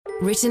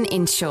Written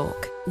in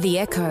chalk, The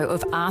Echo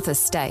of Arthur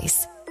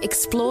Stace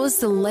explores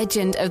the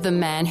legend of the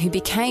man who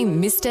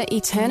became Mr.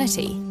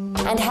 Eternity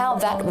and how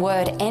that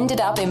word ended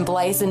up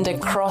emblazoned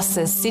across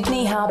the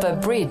Sydney Harbour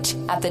Bridge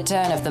at the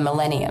turn of the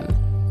millennium.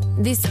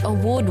 This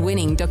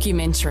award-winning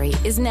documentary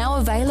is now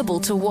available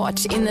to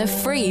watch in the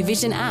free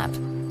Vision app.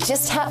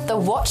 Just tap the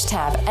Watch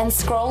tab and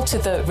scroll to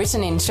the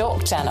Written in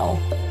Chalk channel.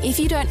 If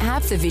you don't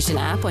have the Vision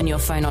app on your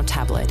phone or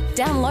tablet,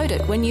 download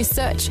it when you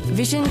search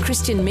Vision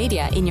Christian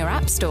Media in your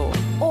app store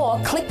or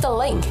click the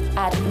link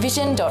at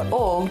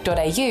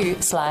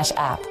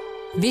vision.org.au/app.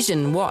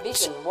 Vision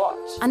Watch.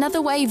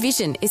 Another way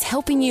Vision is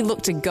helping you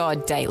look to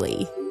God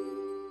daily.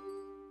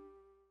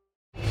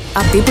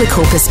 A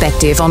biblical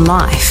perspective on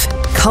life,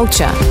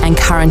 culture and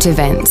current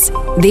events.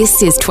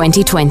 This is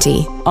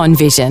 2020 on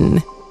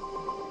Vision.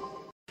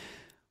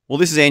 Well,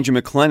 this is Andrew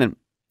McLennan.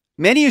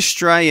 Many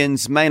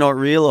Australians may not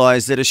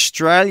realise that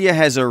Australia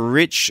has a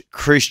rich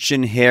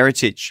Christian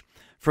heritage.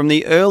 From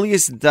the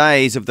earliest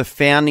days of the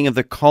founding of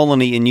the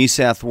colony in New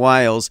South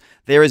Wales,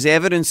 there is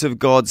evidence of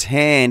God's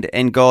hand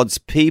and God's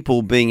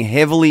people being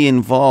heavily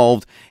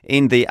involved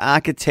in the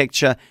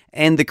architecture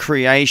and the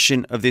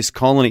creation of this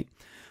colony.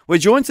 We're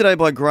joined today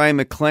by Graham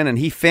McLennan.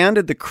 He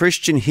founded the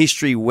Christian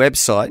History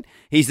website.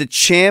 He's the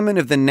chairman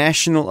of the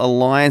National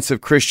Alliance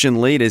of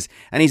Christian Leaders,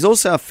 and he's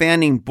also a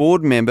founding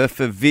board member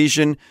for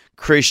Vision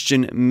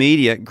Christian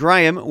Media.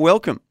 Graham,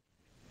 welcome.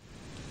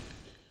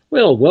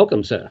 Well,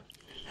 welcome, sir.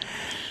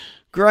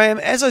 Graham,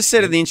 as I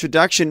said in the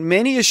introduction,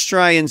 many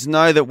Australians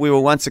know that we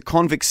were once a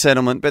convict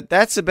settlement, but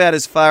that's about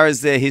as far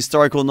as their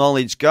historical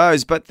knowledge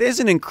goes. But there's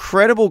an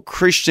incredible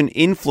Christian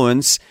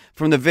influence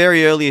from the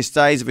very earliest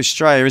days of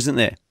Australia, isn't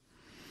there?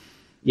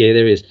 Yeah,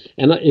 there is.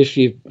 And if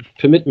you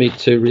permit me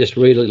to just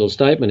read a little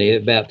statement here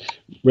about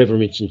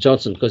Reverend Richard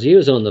Johnson, because he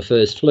was on the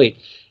First Fleet.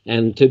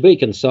 And to be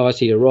concise,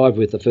 he arrived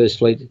with the First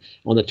Fleet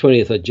on the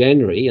 20th of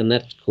January, and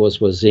that, of course,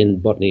 was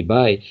in Botany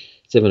Bay,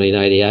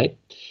 1788.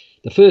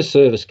 The first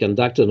service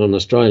conducted on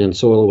Australian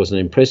soil was an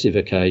impressive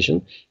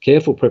occasion.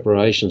 Careful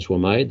preparations were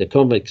made, the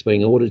convicts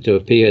being ordered to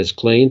appear as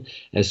clean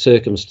as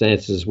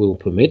circumstances will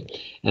permit,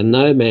 and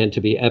no man to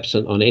be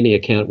absent on any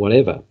account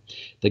whatever.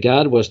 The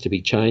guard was to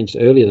be changed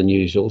earlier than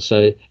usual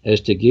so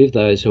as to give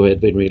those who had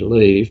been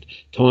relieved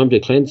time to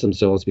cleanse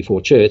themselves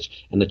before church,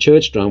 and the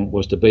church drum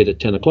was to beat at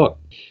 10 o'clock.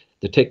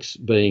 The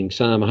text being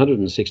Psalm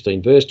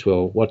 116 verse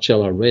 12, "What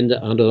shall I render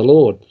unto the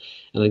Lord?"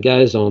 And it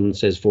goes on and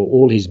says, "For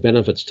all his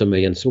benefits to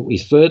me." And so we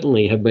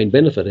certainly have been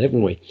benefited,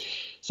 haven't we?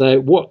 So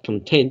what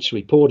contents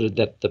reported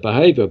that the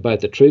behaviour of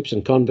both the troops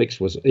and convicts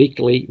was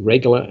equally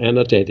regular and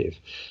attentive.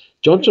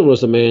 Johnson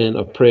was a man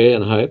of prayer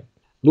and hope,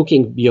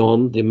 looking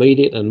beyond the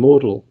immediate and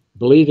mortal,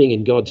 believing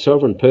in God's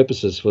sovereign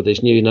purposes for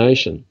this new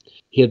nation.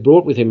 He had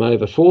brought with him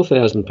over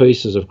 4,000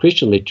 pieces of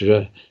Christian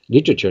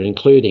literature,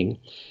 including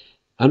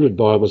 100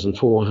 Bibles and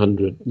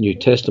 400 New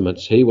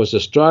Testaments. He was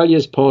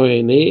Australia's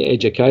pioneer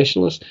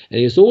educationalist, and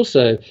he was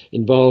also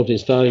involved in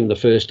starting the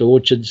first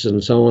orchards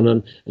and so on,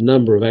 and a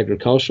number of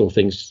agricultural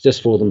things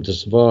just for them to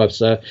survive.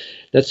 So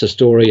that's the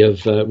story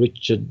of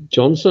Richard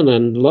Johnson,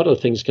 and a lot of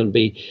things can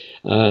be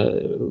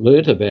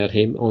learnt about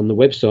him on the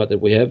website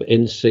that we have,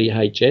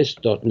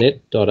 nchs.net.au.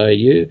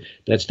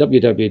 That's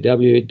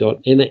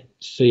www.nchs.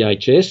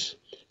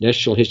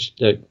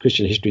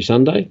 Christian History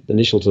Sunday, the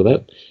initials of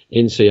that,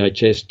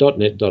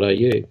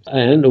 nchs.net.au,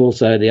 and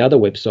also the other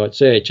website,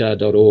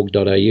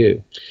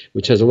 chr.org.au,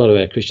 which has a lot of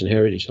our Christian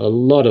heritage. A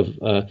lot of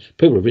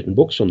people have written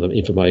books on the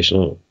information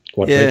on it,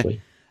 quite frankly.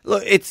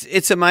 Look,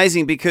 it's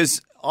amazing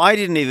because I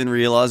didn't even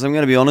realise, I'm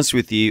going to be honest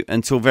with you,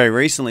 until very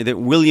recently, that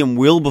William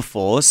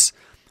Wilberforce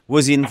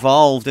was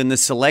involved in the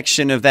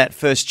selection of that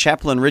first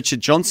chaplain,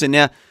 Richard Johnson.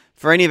 Now,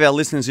 for any of our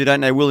listeners who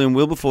don't know William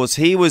Wilberforce,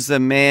 he was the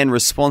man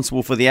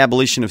responsible for the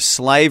abolition of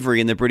slavery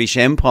in the British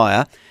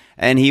Empire,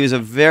 and he was a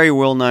very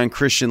well-known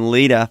Christian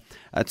leader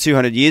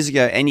 200 years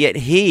ago, and yet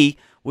he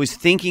was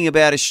thinking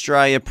about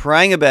Australia,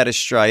 praying about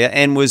Australia,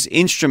 and was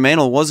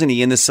instrumental, wasn't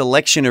he, in the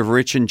selection of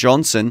Richard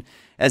Johnson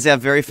as our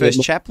very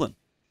first chaplain.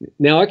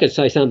 Now, I could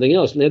say something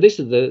else. Now, this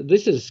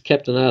is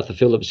Captain Arthur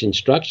Phillip's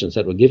instructions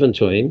that were given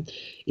to him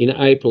in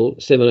April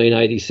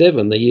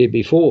 1787, the year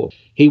before.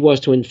 He was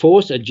to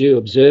enforce a due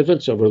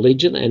observance of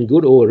religion and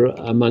good order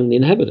among the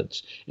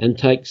inhabitants, and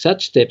take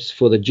such steps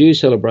for the due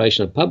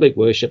celebration of public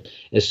worship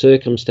as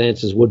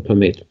circumstances would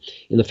permit.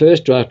 In the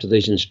first draft of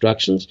these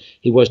instructions,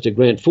 he was to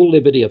grant full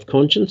liberty of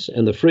conscience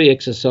and the free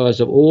exercise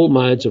of all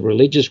modes of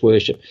religious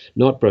worship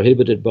not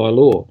prohibited by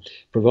law,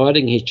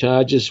 providing his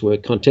charges were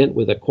content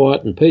with a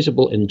quiet and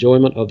peaceable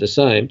enjoyment of the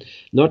same,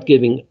 not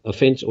giving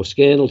offence or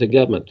scandal to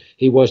government.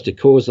 He was to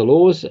cause the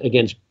laws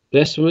against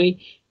blasphemy,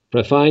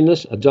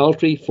 profaneness,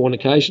 adultery,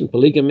 fornication,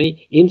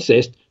 polygamy,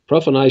 incest,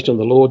 profanation of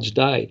the Lord's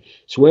day,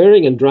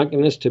 swearing and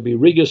drunkenness to be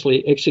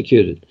rigorously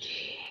executed.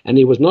 And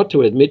he was not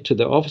to admit to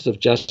the office of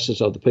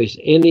justice of the peace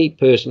any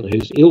person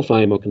whose ill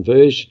fame or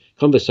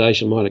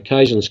conversation might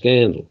occasion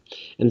scandal.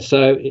 And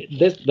so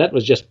that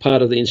was just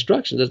part of the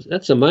instructions.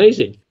 That's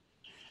amazing.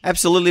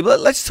 Absolutely.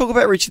 But let's talk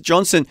about Richard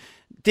Johnson.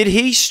 Did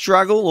he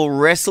struggle or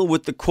wrestle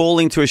with the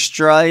calling to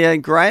Australia,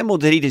 Graham, or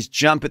did he just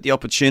jump at the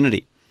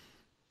opportunity?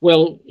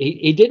 Well,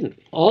 he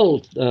didn't. I'll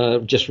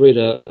just read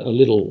a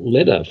little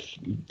letter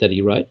that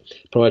he wrote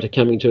prior to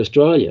coming to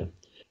Australia.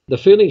 The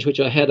feelings which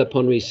I had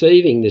upon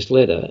receiving this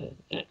letter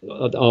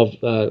of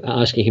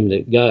asking him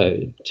to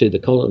go to the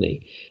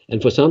colony,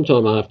 and for some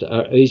time after,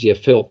 are easier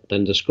felt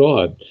than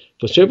described.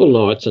 For several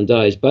nights and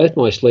days, both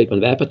my sleep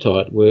and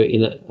appetite were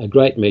in a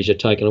great measure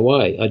taken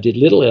away. I did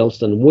little else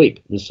than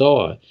weep and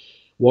sigh,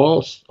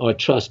 whilst I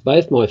trust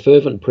both my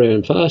fervent prayer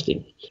and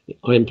fasting.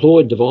 I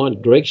implored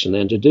divine direction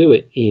and to do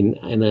it in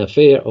an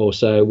fair or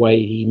so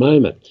weighty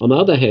moment. On the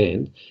other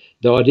hand,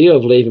 the idea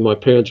of leaving my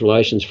parents,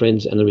 relations,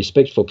 friends, and the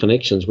respectful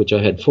connections which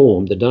I had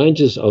formed, the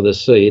dangers of the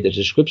sea, the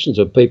descriptions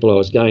of people I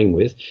was going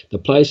with, the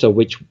place of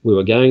which we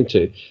were going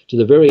to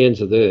the very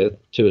ends of the earth,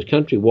 to a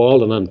country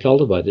wild and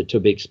uncultivated, to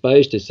be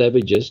exposed to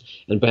savages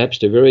and perhaps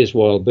to various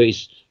wild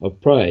beasts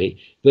of prey,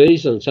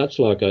 these and such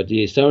like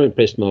ideas so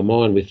impressed my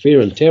mind with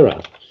fear and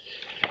terror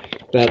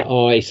that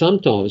I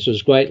sometimes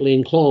was greatly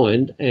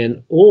inclined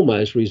and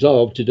almost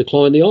resolved to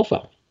decline the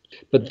offer.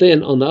 But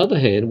then, on the other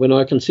hand, when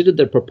I considered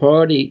the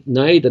propriety,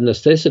 nay, the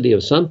necessity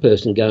of some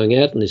person going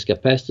out in this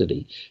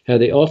capacity, how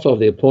the offer of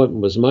the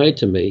appointment was made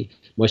to me,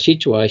 my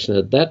situation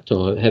at that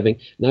time having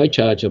no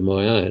charge of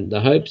my own, the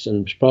hopes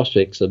and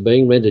prospects of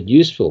being rendered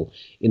useful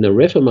in the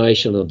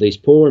reformation of these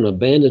poor and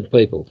abandoned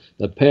people,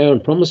 the power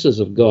and promises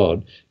of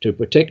God to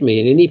protect me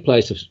in any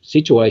place of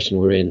situation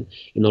we're in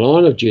the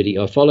line of duty,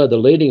 I follow the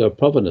leading of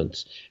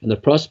providence and the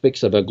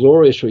prospects of a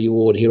glorious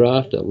reward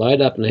hereafter,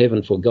 laid up in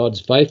heaven for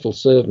God's faithful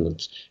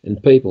servants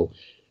and people.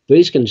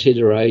 These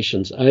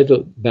considerations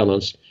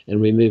overbalanced and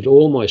removed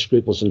all my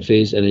scruples and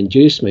fears and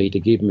induced me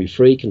to give me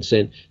free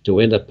consent to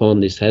enter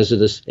upon this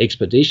hazardous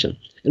expedition.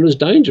 And it was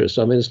dangerous.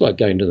 I mean, it's like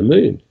going to the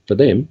moon for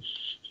them.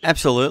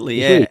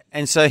 Absolutely, yeah.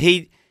 And so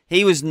he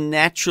was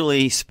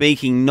naturally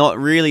speaking not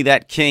really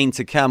that keen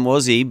to come,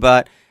 was he?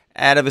 But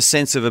out of a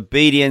sense of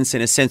obedience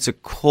and a sense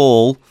of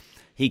call,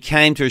 he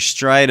came to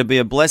Australia to be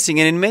a blessing.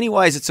 And in many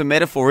ways, it's a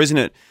metaphor, isn't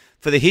it,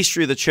 for the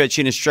history of the church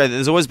in Australia?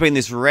 There's always been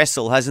this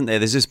wrestle, hasn't there?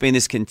 There's just been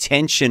this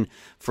contention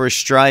for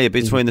Australia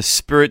between the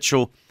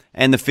spiritual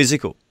and the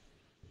physical.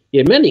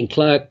 Yeah, Manning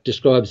Clark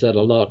describes that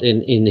a lot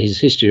in his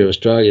history of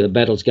Australia, the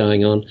battles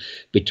going on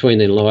between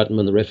the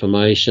Enlightenment, the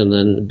Reformation,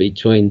 and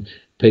between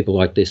people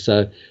like this.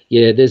 So,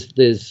 yeah, there's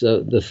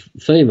the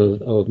theme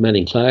of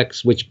Manning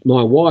Clark's, which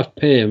my wife,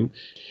 Pam,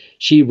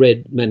 she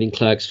read Manning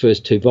Clark's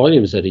first 2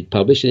 volumes that he'd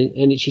published,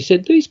 and she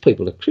said, these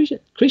people are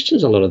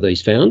Christians, a lot of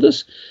these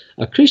founders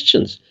are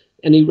Christians.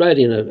 And he wrote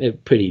in a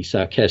pretty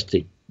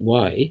sarcastic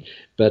way,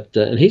 but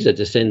and he's a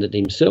descendant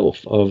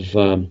himself of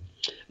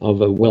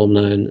a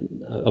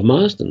well-known, of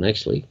Marsden,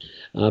 actually.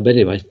 But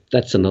anyway,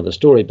 that's another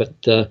story.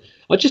 But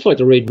I'd just like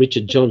to read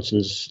Richard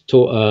Johnson's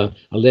a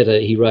letter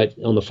he wrote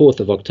on the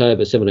 4th of October,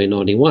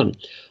 1791.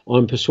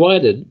 I'm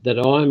persuaded that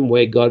I'm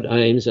where God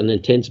aims and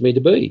intends me to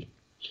be.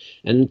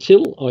 And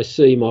until I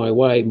see my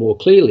way more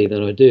clearly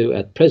than I do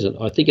at present,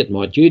 I think it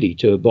my duty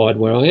to abide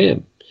where I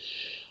am.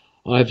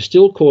 I have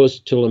still cause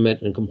to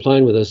lament and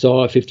complain with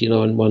Isaiah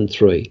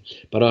 59:1-3,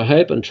 but I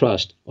hope and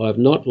trust I have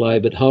not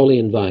laboured wholly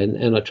in vain,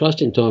 and I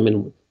trust in time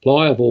in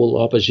reply of all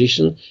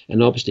opposition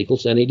and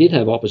obstacles, and he did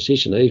have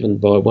opposition even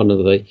by one of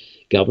the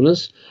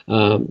governors,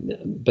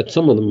 but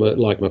some of them, were,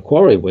 like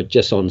Macquarie, were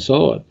just on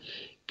side.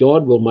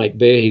 God will make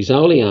bare his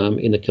holy arm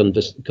in the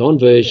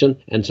conversion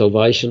and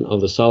salvation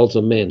of the souls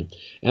of men.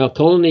 Our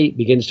colony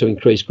begins to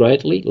increase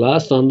greatly.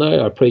 Last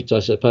Sunday I preached, I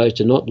suppose,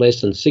 to not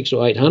less than 600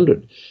 or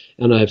 800,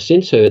 and I have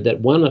since heard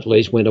that one at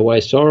least went away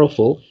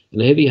sorrowful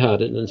and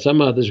heavy-hearted, and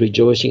some others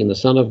rejoicing in the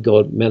Son of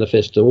God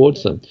manifest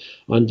towards them.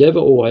 I endeavour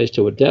always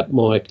to adapt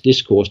my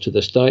discourse to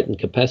the state and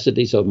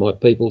capacities of my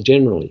people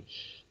generally.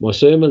 My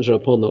sermons are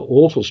upon the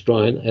awful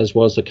strain, as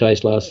was the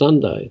case last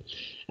Sunday,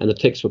 and the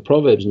text for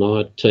Proverbs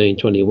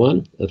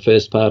 19:21, the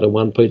first part of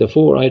 1 Peter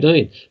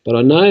 4:18. But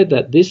I know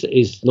that this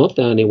is not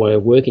the only way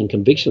of working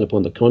conviction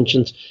upon the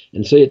conscience,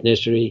 and see it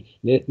necessary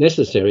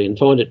and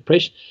find it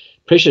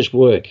precious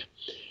work,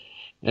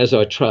 as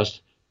I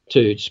trust,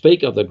 to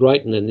speak of the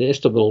great and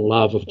inestimable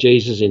love of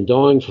Jesus in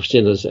dying for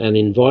sinners and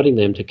inviting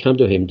them to come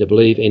to him, to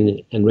believe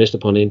in and rest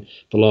upon him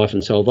for life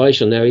and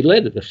salvation. Now, he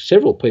led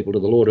several people to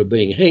the Lord of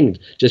being hanged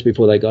just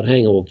before they got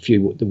hanged, or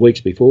the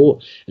weeks before.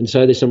 And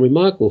so there's some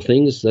remarkable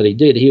things that he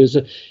did. He was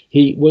a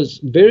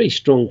very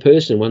strong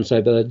person, one say,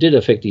 but it did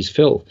affect his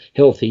health.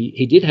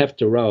 He did have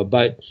to row a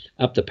boat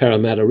up the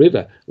Parramatta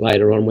River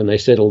later on when they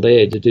settled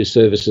there to do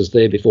services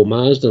there before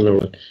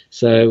Marsden.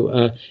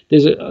 So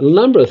there's a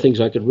number of things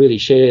I could really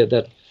share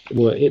that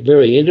were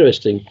very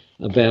interesting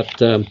about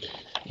Marsden,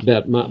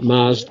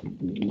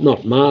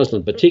 not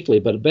Marsden particularly,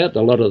 but about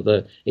a lot of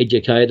the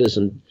educators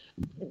and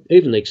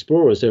even the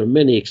explorers. There are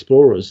many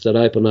explorers that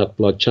open up,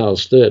 like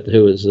Charles Sturt,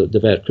 who was a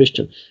devout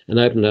Christian, and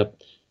opened up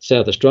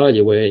South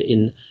Australia, where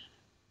in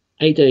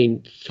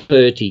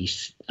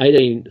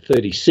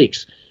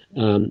 1836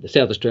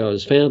 South Australia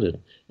was founded.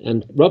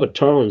 And Robert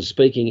Torrens,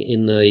 speaking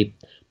in the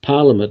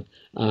Parliament,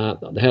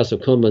 the House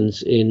of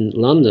Commons in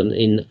London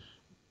in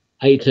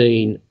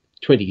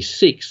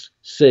 1826,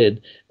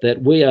 said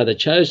that we are the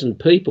chosen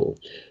people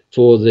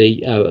for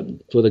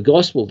the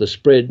gospel to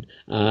spread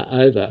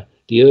over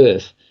the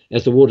earth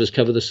as the waters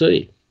cover the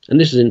sea. And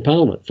this is in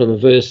Parliament from a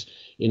verse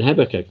in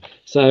Habakkuk.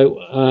 So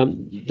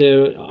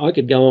I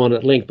could go on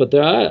at length, but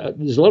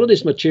there's a lot of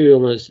this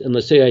material on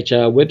the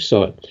CHR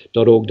website,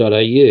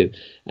 .org.au,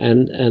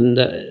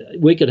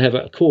 and we could have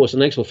a course.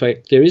 In actual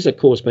fact, there is a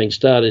course being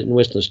started in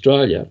Western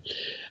Australia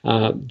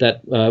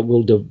that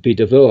will be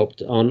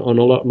developed on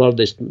a lot of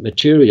this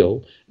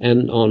material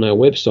and on our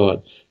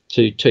website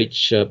to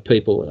teach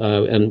people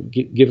and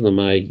give them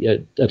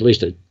at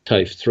least a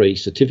TAFE 3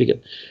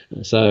 certificate.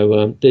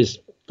 So there's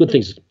good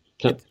things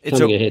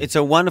coming ahead. It's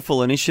a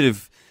wonderful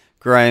initiative,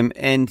 Graham,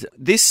 and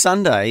this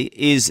Sunday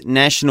is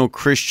National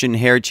Christian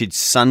Heritage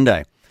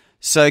Sunday.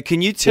 So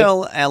can you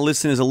tell our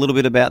listeners a little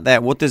bit about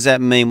that? What does that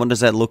mean? What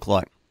does that look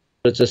like?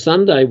 It's a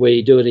Sunday where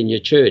you do it in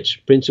your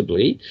church,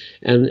 principally,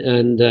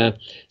 and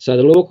so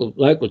the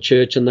local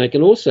church, and they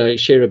can also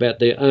share about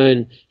their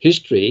own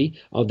history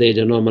of their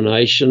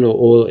denomination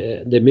or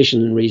their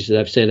missionaries that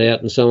they've sent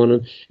out and so on.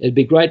 And it'd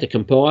be great to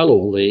compile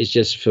all these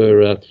just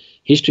for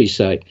history's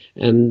sake.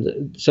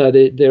 And so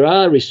there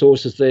are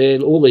resources there,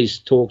 all these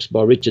talks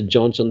by Richard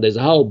Johnson. There's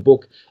a whole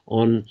book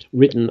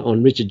written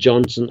on Richard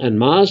Johnson and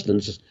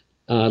Marsden's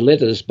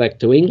letters back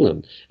to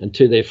England and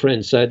to their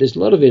friends. So there's a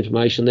lot of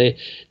information there.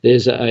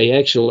 There's a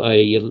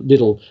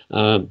little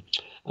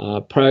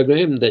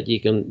program that you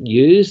can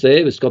use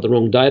there. It's got the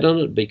wrong date on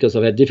it because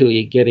I've had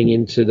difficulty getting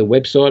into the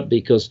website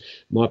because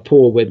my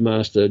poor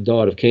webmaster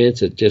died of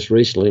cancer just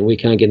recently and we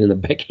can't get in the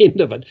back end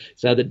of it.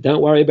 So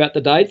don't worry about the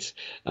dates.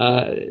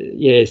 So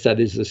there's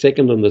the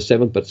 2nd and the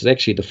 7th, but it's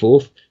actually the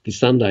 4th, this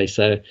Sunday.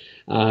 So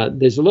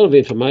there's a lot of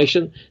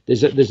information.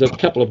 There's a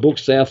couple of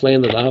books,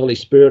 Southland of the Holy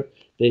Spirit.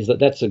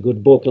 That's a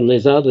good book, and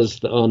there's others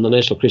on the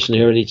National Christian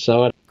Heritage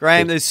side.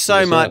 Graham, there's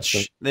so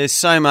much. There's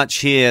so much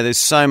here. There's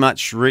so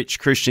much rich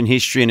Christian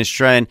history in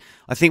Australia. And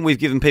I think we've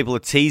given people a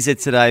teaser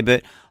today,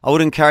 but I would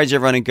encourage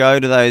everyone to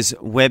go to those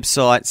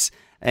websites.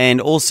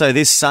 And also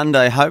this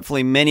Sunday,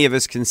 hopefully many of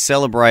us can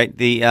celebrate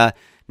the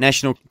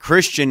National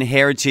Christian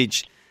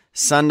Heritage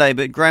Sunday.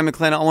 But Graham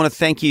McLennan, I want to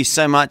thank you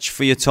so much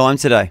for your time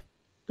today.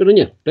 Good on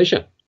you.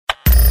 Pleasure.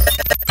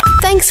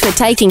 Thanks for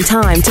taking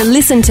time to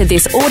listen to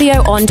this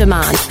audio on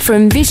demand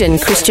from Vision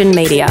Christian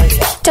Media.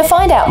 To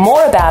find out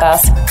more about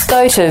us,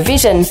 go to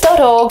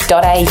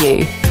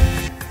vision.org.au.